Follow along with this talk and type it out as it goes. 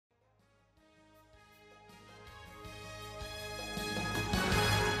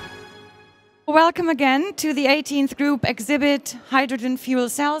Welcome again to the 18th Group exhibit Hydrogen Fuel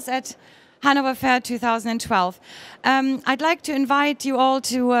Cells at Hanover Fair 2012. I'd like to invite you all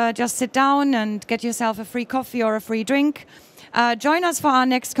to just sit down and get yourself a free coffee or a free drink. Join us for our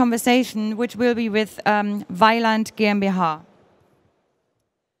next conversation, which will be with Vaillant GmbH.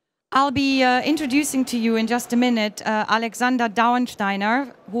 I'll be introducing to you in just a minute Alexander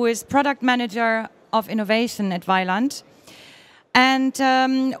Dauensteiner, who is Product Manager of Innovation at Vaillant.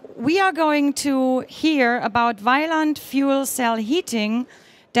 And we are going to hear about Vaillant fuel cell heating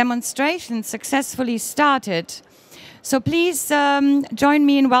demonstrations successfully started. So please join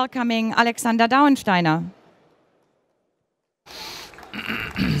me in welcoming Alexander Dauensteiner.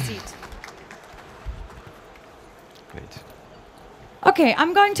 Great. Okay,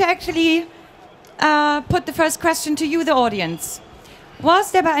 I'm going to actually put the first question to you, the audience.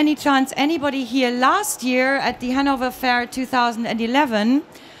 Was there by any chance anybody here last year at the Hanover Fair 2011?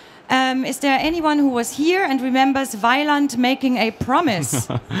 Is there anyone who was here and remembers Vaillant making a promise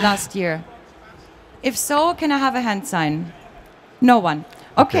last year? If so, can I have a hand sign? No one.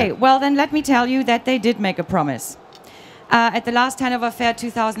 Okay, well then let me tell you that they did make a promise. At the last Hanover Fair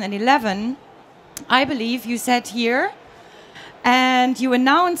 2011, I believe you sat here and you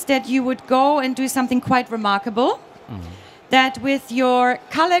announced that you would go and do something quite remarkable. That with your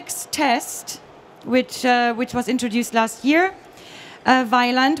Calyx test, which was introduced last year,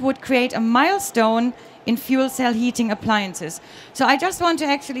 Vaillant would create a milestone in fuel cell heating appliances. So I just want to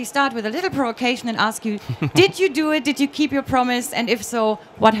actually start with a little provocation and ask you, did you do it? Did you keep your promise? And if so,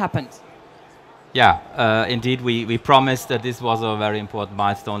 what happened? Yeah, indeed, we promised that this was a very important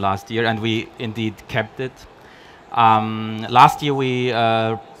milestone last year, and we indeed kept it. Last year we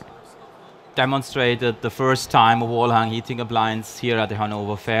demonstrated the first time a wall-hung heating appliance here at the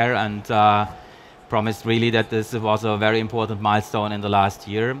Hanover Fair, and promised really that this was a very important milestone in the last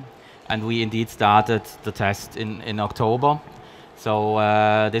year. And we indeed started the test in October. So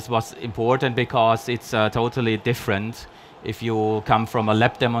this was important because it's totally different if you come from a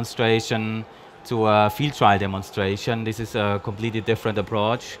lab demonstration to a field trial demonstration. This is a completely different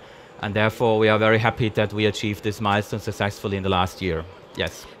approach, and therefore we are very happy that we achieved this milestone successfully in the last year.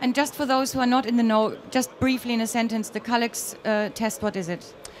 Yes. And just for those who are not in the know, just briefly in a sentence, the Calyx test, what is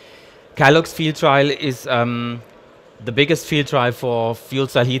it? Calyx field trial is the biggest field trial for fuel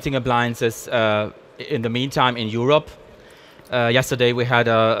cell heating appliances in the meantime in Europe. Yesterday we had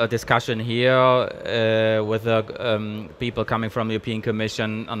a discussion here with people coming from the European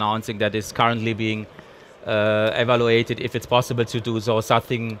Commission announcing that it's currently being evaluated if it's possible to do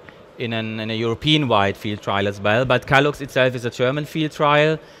something in a European-wide field trial as well. But Calyx itself is a German field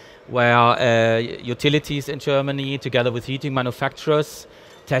trial where utilities in Germany, together with heating manufacturers,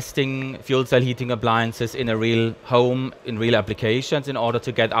 testing fuel cell heating appliances in a real home, in real applications, in order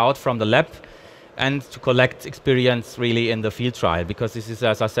to get out from the lab and to collect experience really in the field trial, because this is,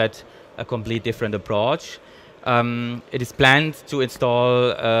 as I said, a complete different approach. It is planned to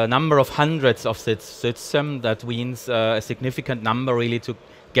install a number of hundreds of systems. That means a significant number really to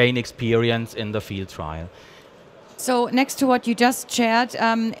gain experience in the field trial. So next to what you just shared,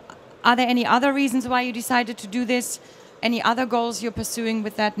 are there any other reasons why you decided to do this? Any other goals you're pursuing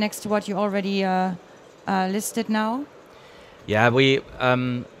with that next to what you already listed now? Yeah, we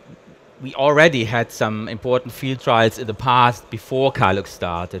already had some important field trials in the past before Calyx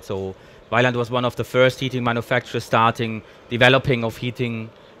started. So Vaillant was one of the first heating manufacturers developing of heating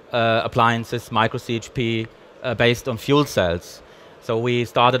appliances, micro CHP, based on fuel cells. So we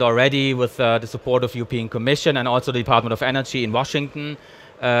started already with the support of European Commission and also the Department of Energy in Washington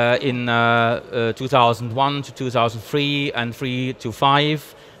in 2001 to 2003 and 3 to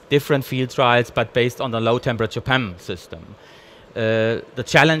 5 different field trials, but based on the low temperature PEM system. The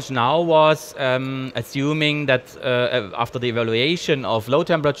challenge now was assuming that after the evaluation of low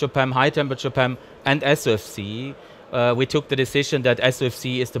temperature PEM, high temperature PEM and SOFC, we took the decision that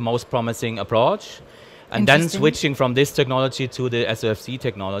SOFC is the most promising approach. And then switching from this technology to the SOFC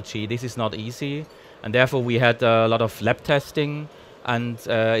technology, this is not easy. And therefore we had a lot of lab testing, and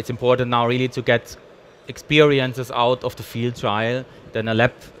it's important now really to get experiences out of the field trial. Then a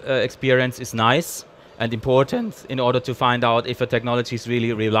lab experience is nice and important in order to find out if a technology is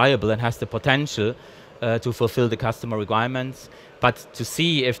really reliable and has the potential to fulfill the customer requirements. But to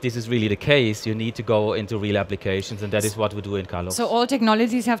see if this is really the case, you need to go into real applications, and that is what we do in Calyx. So all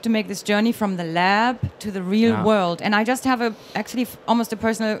technologies have to make this journey from the lab to the real world. And I just have actually almost a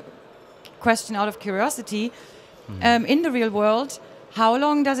personal question out of curiosity. In the real world, how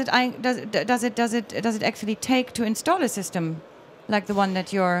long does it actually take to install a system like the one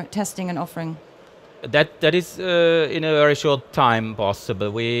that you're testing and offering? That is in a very short time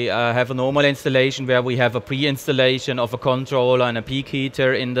possible. We have a normal installation where we have a pre-installation of a controller and a peak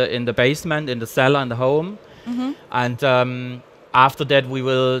heater in the basement, in the cellar, in the home, and after that we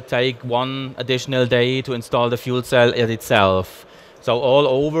will take one additional day to install the fuel cell itself. So all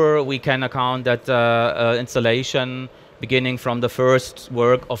over we can account that installation beginning from the first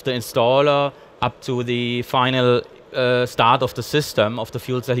work of the installer up to the final start of the system of the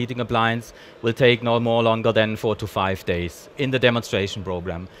fuel cell heating appliance will take no more longer than 4 to 5 days in the demonstration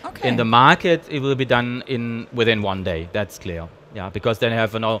program. Okay. In the market, it will be done within 1 day. That's clear. Yeah, because then you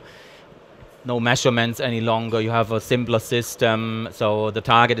have no measurements any longer. You have a simpler system. So the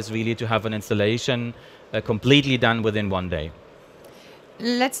target is really to have an installation completely done within 1 day.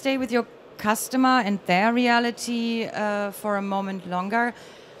 Let's stay with your customer and their reality for a moment longer.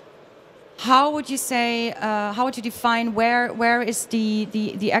 How would you say, how would you define where is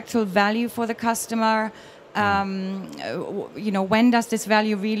the actual value for the customer? You know, when does this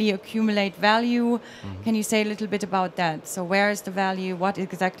value really accumulate value? Can you say a little bit about that? So where is the value? What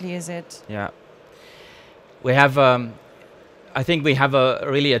exactly is it? Yeah. We have, I think we have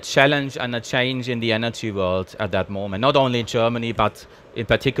really a challenge and a change in the energy world at that moment. Not only in Germany, but in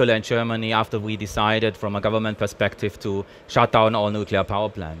particular in Germany after we decided from a government perspective to shut down all nuclear power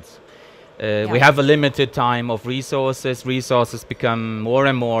plants. We have a limited time of resources. Resources become more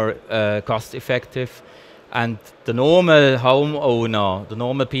and more cost effective. And the normal homeowner, the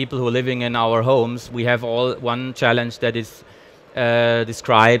normal people who are living in our homes, we have all one challenge that is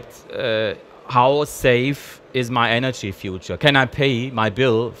described, how safe is my energy future? Can I pay my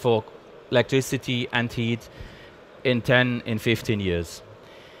bill for electricity and heat in 10, in 15 years?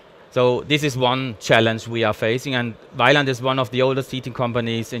 So this is one challenge we are facing, and Vaillant is one of the oldest heating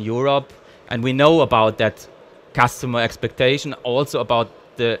companies in Europe. And we know about that customer expectation, also about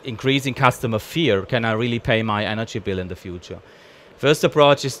the increasing customer fear. Can I really pay my energy bill in the future? First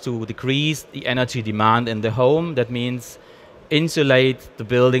approach is to decrease the energy demand in the home. That means insulate the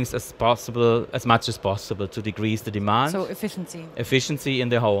buildings as much as possible to decrease the demand. So efficiency. Efficiency in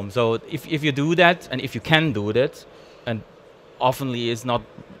the home. So if you do that, and if you can do that, and oftenly it's not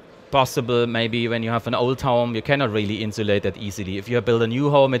possible, maybe when you have an old home, you cannot really insulate that easily. If you build a new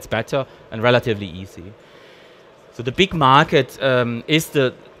home, it's better and relatively easy. So the big market is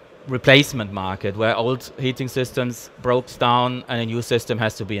the replacement market, where old heating systems broke down and a new system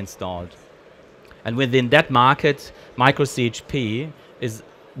has to be installed. And within that market, micro CHP is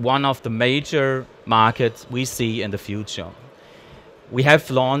one of the major markets we see in the future. We have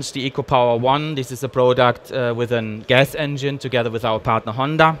launched the EcoPower 1. This is a product with a gas engine together with our partner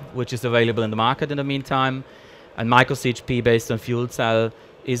Honda, which is available in the market in the meantime. And micro CHP based on fuel cell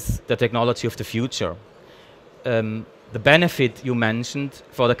is the technology of the future. The benefit you mentioned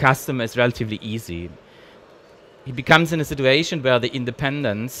for the customer is relatively easy. He becomes in a situation where the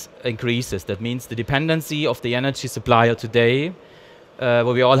independence increases. That means the dependency of the energy supplier today, where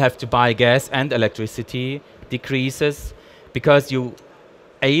we all have to buy gas and electricity, decreases, because you're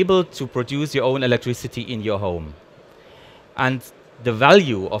able to produce your own electricity in your home. And the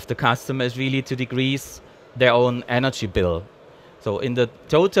value of the customer is really to decrease their own energy bill. So in the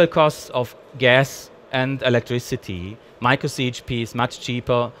total cost of gas and electricity, micro CHP is much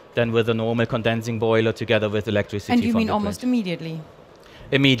cheaper than with a normal condensing boiler together with electricity. And you mean almost immediately?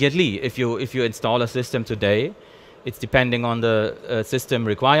 Immediately. If you install a system today, it's depending on the system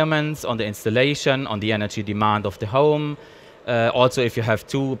requirements, on the installation, on the energy demand of the home. Also, if you have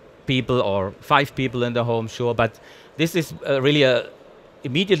 2 people or 5 people in the home, sure. But this is really a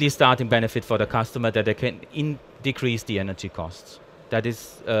immediately starting benefit for the customer, that they can decrease the energy costs. That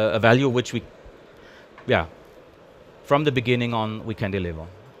is a value which we, from the beginning on, we can deliver.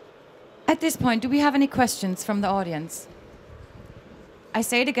 At this point, do we have any questions from the audience? I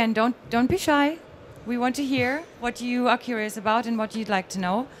say it again, don't be shy. We want to hear what you are curious about and what you'd like to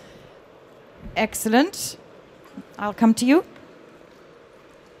know. Excellent. I'll come to you.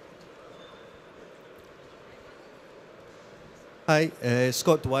 Hi,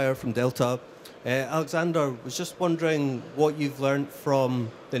 Scott Dwyer from Delta. Alexander, was just wondering what you've learned from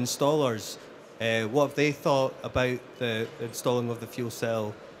the installers. What have they thought about the installing of the fuel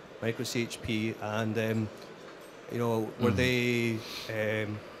cell micro CHP, and were they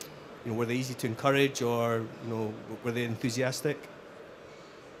were they easy to encourage, or were they enthusiastic?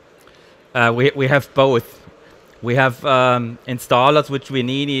 We have both. We have installers which we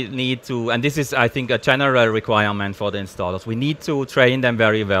need to, and this is, I think, a general requirement for the installers. We need to train them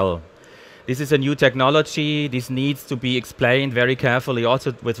very well. This is a new technology. This needs to be explained very carefully,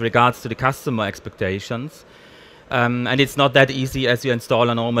 also with regards to the customer expectations. And it's not that easy as you install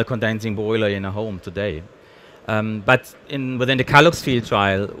a normal condensing boiler in a home today. But within the Calux field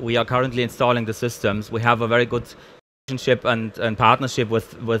trial, we are currently installing the systems. We have a very good relationship and partnership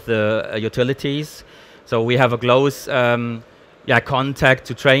with the utilities. So we have a close contact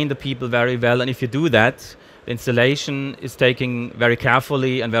to train the people very well. And if you do that, the installation is taken very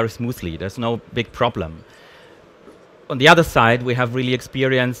carefully and very smoothly. There's no big problem. On the other side, we have really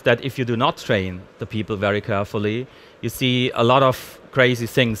experienced that if you do not train the people very carefully, you see a lot of crazy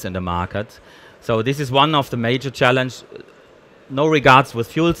things in the market. So this is one of the major challenges. No regards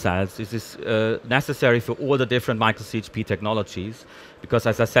with fuel cells. This is necessary for all the different micro-CHP technologies, because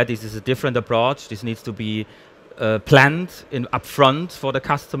as I said, this is a different approach. This needs to be planned upfront for the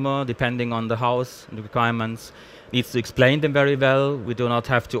customer, depending on the house and the requirements. Needs to explain them very well. We do not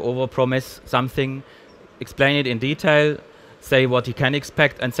have to overpromise something. Explain it in detail, say what he can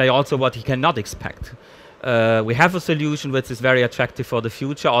expect, and say also what he cannot expect. We have a solution which is very attractive for the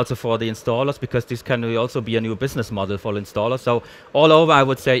future, also for the installers, because this can also be a new business model for installers. So all over, I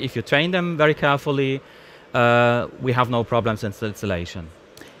would say, if you train them very carefully, we have no problems in the installation.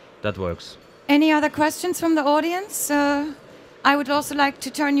 That works. Any other questions from the audience? I would also like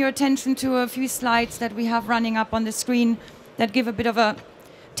to turn your attention to a few slides that we have running up on the screen that give a bit of a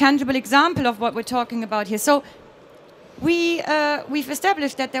tangible example of what we're talking about here. So we've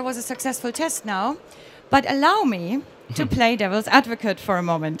established that there was a successful test now, but allow me to play devil's advocate for a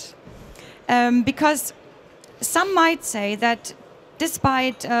moment. Because some might say that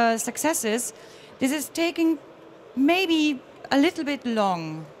despite successes, this is taking maybe a little bit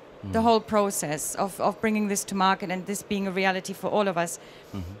long, the whole process of bringing this to market and this being a reality for all of us.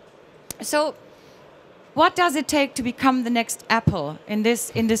 So what does it take to become the next Apple in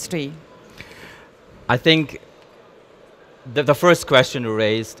this industry? I think the first question you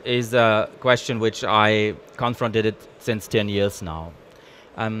raised is a question which I confronted it since 10 years now.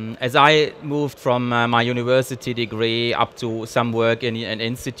 As I moved from my university degree up to some work in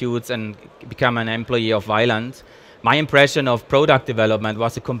institutes and become an employee of Vaillant, my impression of product development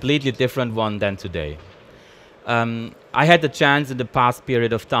was a completely different one than today. I had the chance in the past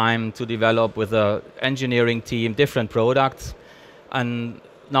period of time to develop with an engineering team different products, and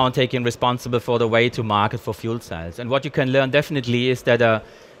now I'm taking responsible for the way to market for fuel cells. And what you can learn definitely is that a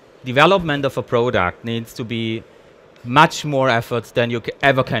development of a product needs to be much more efforts than you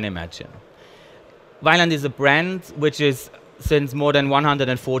ever can imagine. Vaillant is a brand which is since more than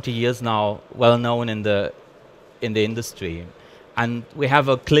 140 years now well known in the industry. And we have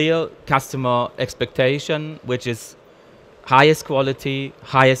a clear customer expectation, which is highest quality,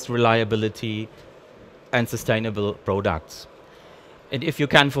 highest reliability, and sustainable products. And if you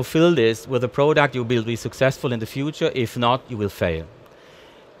can fulfill this with a product, you will be successful in the future. If not, you will fail.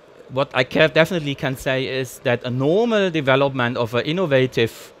 What I definitely can say is that a normal development of an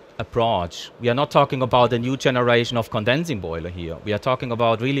innovative approach, we are not talking about a new generation of condensing boiler here. We are talking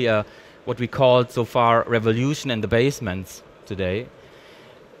about really what we call so far revolution in the basements today.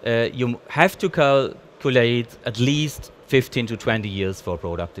 You have to calculate at least 15 to 20 years for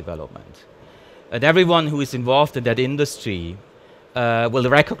product development. And everyone who is involved in that industry will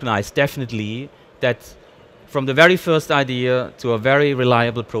recognize definitely that from the very first idea to a very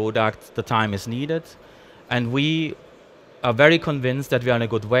reliable product, the time is needed. And we are very convinced that we are in a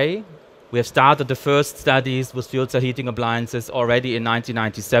good way. We have started the first studies with fuel cell heating appliances already in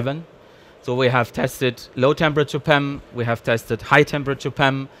 1997. So we have tested low temperature PEM, we have tested high temperature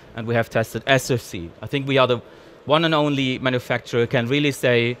PEM, and we have tested SFC. I think we are the one and only manufacturer who can really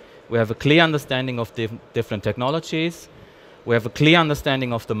say we have a clear understanding of different technologies, we have a clear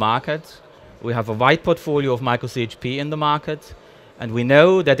understanding of the market, we have a wide portfolio of micro-CHP in the market, and we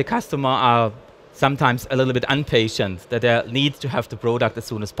know that the customer are sometimes a little bit impatient, that they need to have the product as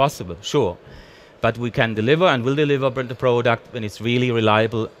soon as possible, sure. But we can deliver and will deliver the product when it's really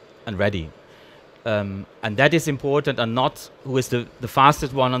reliable and ready. And that is important, and not who is the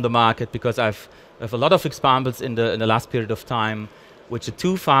fastest one on the market, because I have a lot of examples in the last period of time which a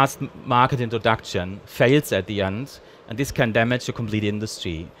too fast market introduction fails at the end, and this can damage the complete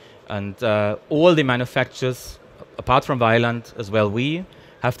industry. And all the manufacturers, apart from Vaillant as well, we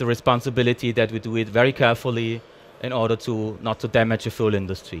have the responsibility that we do it very carefully in order to not to damage a full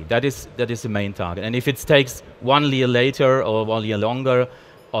industry. That is the main target. And if it takes 1 year later or 1 year longer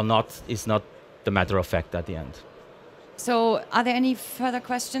or not, is not the matter of fact at the end. So are there any further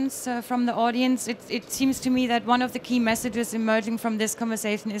questions from the audience? It seems to me that one of the key messages emerging from this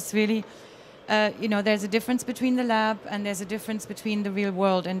conversation is really, there's a difference between the lab and there's a difference between the real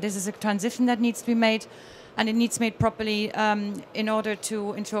world. And this is a transition that needs to be made, and it needs made properly in order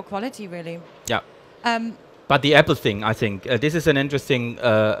to ensure quality, really. Yeah. But the Apple thing, I think, this is an interesting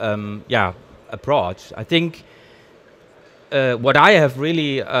approach. I think what I have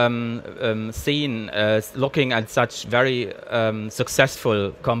really seen looking at such very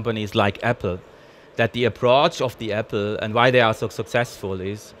successful companies like Apple, that the approach of the Apple and why they are so successful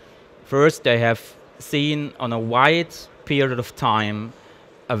is, first, they have seen on a wide period of time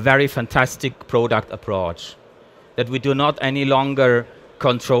a very fantastic product approach, that we do not any longer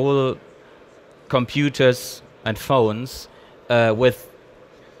control computers and phones with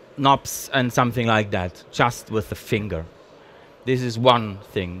knobs and something like that, just with the finger. This is one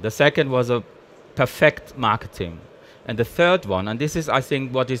thing. The second was a perfect marketing. And the third one, and this is, I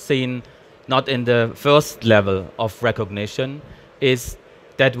think, what is seen not in the first level of recognition, is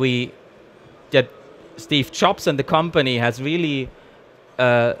that Steve Jobs and the company has really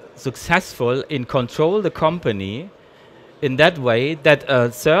successful in control the company in that way that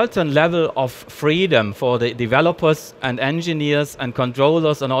a certain level of freedom for the developers and engineers and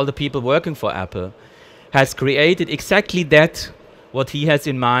controllers and all the people working for Apple has created exactly that what he has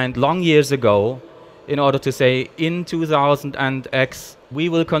in mind long years ago, in order to say in 2000 and X we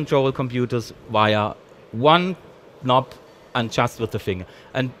will control computers via one knob and just with the finger.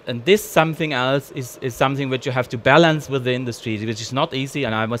 And this something else is something which you have to balance with the industry, which is not easy.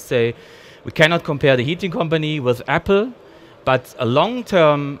 And I must say, we cannot compare the heating company with Apple, but a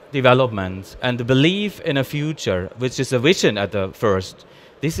long-term development and the belief in a future, which is a vision at the first,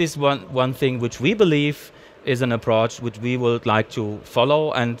 this is one thing which we believe is an approach which we would like to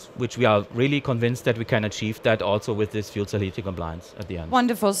follow, and which we are really convinced that we can achieve that also with this fuel cell heating compliance at the end.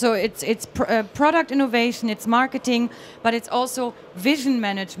 Wonderful. So it's product innovation, it's marketing, but it's also vision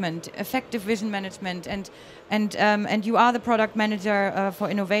management, effective vision management, and you are the product manager for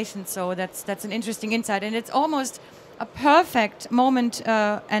innovation. So that's an interesting insight, and it's almost a perfect moment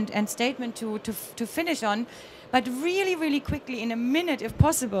and statement to finish on. But really, really quickly, in a minute, if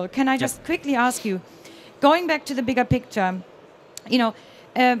possible, can I just quickly ask you? Going back to the bigger picture, you know,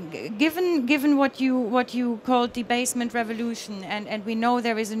 given what you called debasement revolution, and we know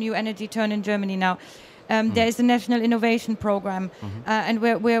there is a new energy turn in Germany now. There is a national innovation program, and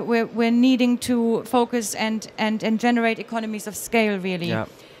we're needing to focus and generate economies of scale, really. Yeah.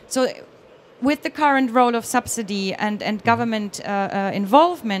 So, with the current role of subsidy and government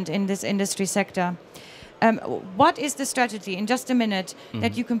involvement in this industry sector, what is the strategy, in just a minute,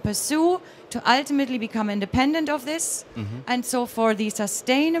 that you can pursue to ultimately become independent of this, and so for the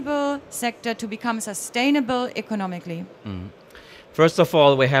sustainable sector to become sustainable economically? First of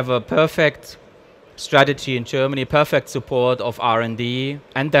all, we have a perfect strategy in Germany, perfect support of R&D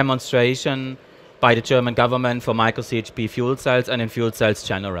and demonstration by the German government for micro-CHP fuel cells and in fuel cells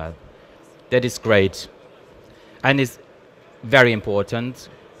general. That is great, and is very important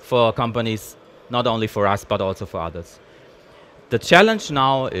for companies, not only for us, but also for others. The challenge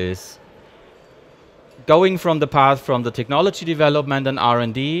now is going from the path from the technology development and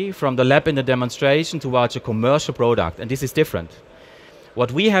R&D, from the lab in the demonstration towards a commercial product, and this is different.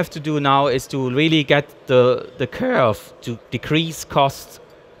 What we have to do now is to really get the curve to decrease costs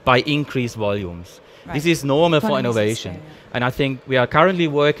by increased volumes. Right. This is normal for innovation. And I think we are currently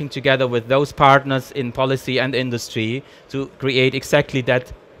working together with those partners in policy and industry to create exactly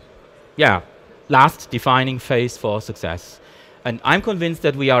that, last defining phase for success. And I'm convinced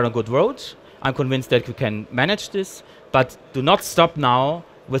that we are on a good road. I'm convinced that we can manage this, but do not stop now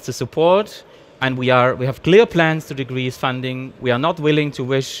with the support. And we have clear plans to decrease funding. We are not willing to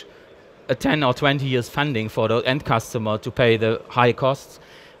wish a 10 or 20 years funding for the end customer to pay the high costs.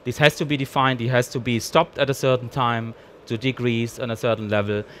 This has to be defined. It has to be stopped at a certain time to decrease on a certain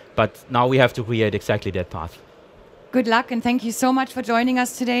level. But now we have to create exactly that path. Good luck, and thank you so much for joining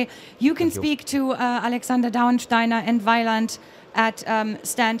us today. You can speak to Alexander Dauensteiner and Vaillant at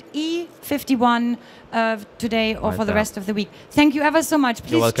stand E51 today or for the rest of the week. Thank you ever so much.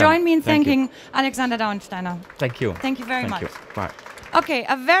 Please join me in thanking Alexander Dauensteiner. Thank you. Thank you very much. Bye. Okay,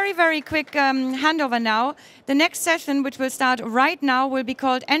 a very, very quick handover now. The next session, which will start right now, will be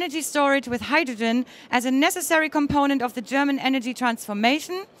called Energy Storage with Hydrogen as a necessary component of the German energy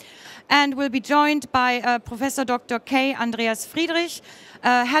transformation, and will be joined by Professor Dr. K. Andreas Friedrich,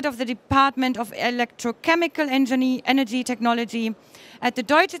 Head of the Department of Electrochemical Energy Technology at the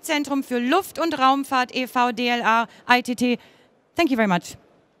Deutsche Zentrum für Luft- und Raumfahrt e.V. DLR ITT. Thank you very much.